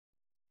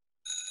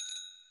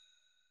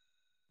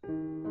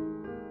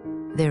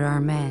There are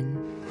men.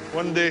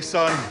 One day,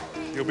 son,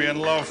 you'll be in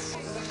love,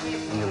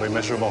 and you'll be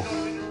miserable.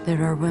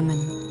 There are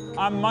women.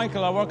 I'm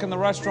Michael, I work in the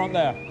restaurant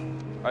there.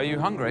 Are you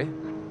hungry?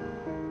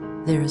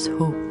 There is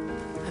hope.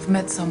 I've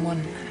met someone.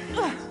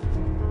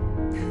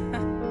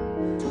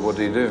 What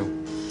do you do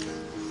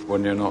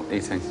when you're not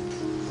eating?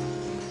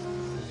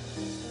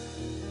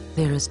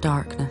 There is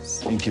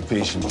darkness.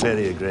 Incubation,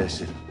 very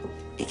aggressive.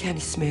 You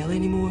can't smell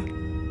anymore.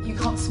 You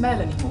can't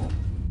smell anymore.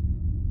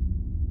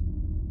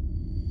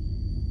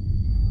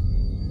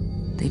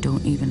 They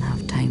don't even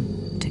have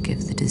time to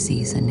give the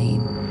disease a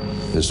name.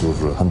 There's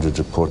over 100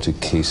 reported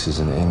cases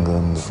in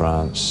England,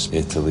 France,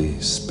 Italy,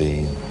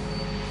 Spain.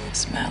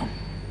 Smell.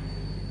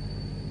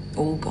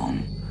 All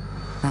gone.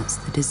 That's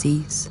the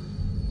disease.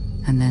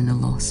 And then the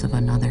loss of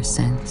another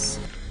sense.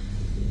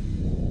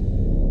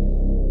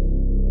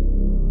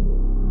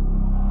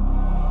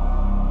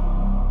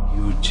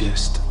 You're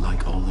just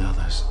like all the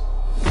others.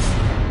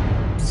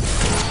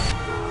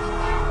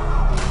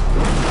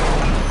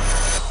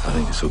 I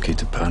think it's okay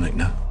to panic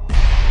now.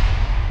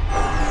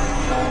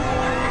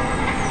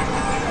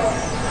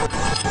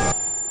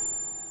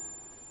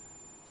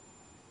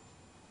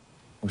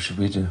 What should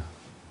we do?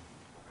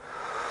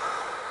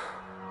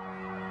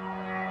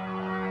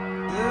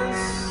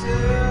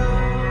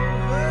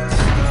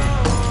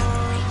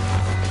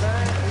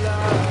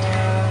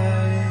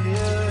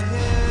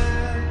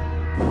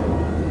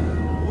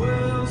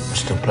 There's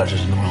still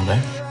pleasures in the world,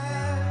 eh?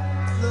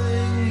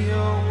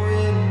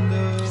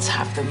 Let's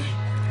have them.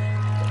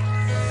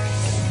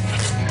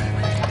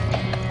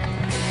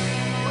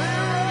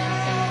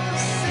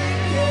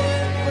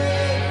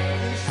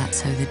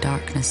 That's how the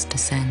darkness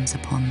descends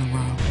upon the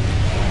world.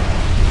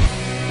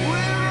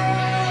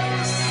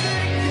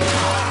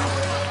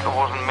 It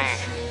wasn't me.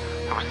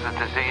 It was the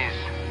disease.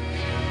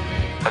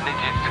 I need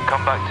you to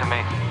come back to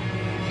me.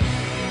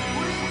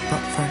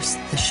 But first,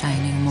 the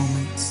shining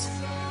moments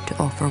to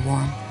offer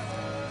warmth,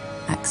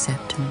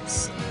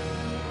 acceptance,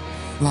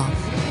 love.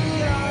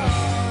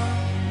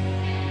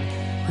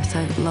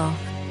 Without love,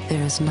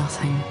 there is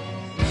nothing.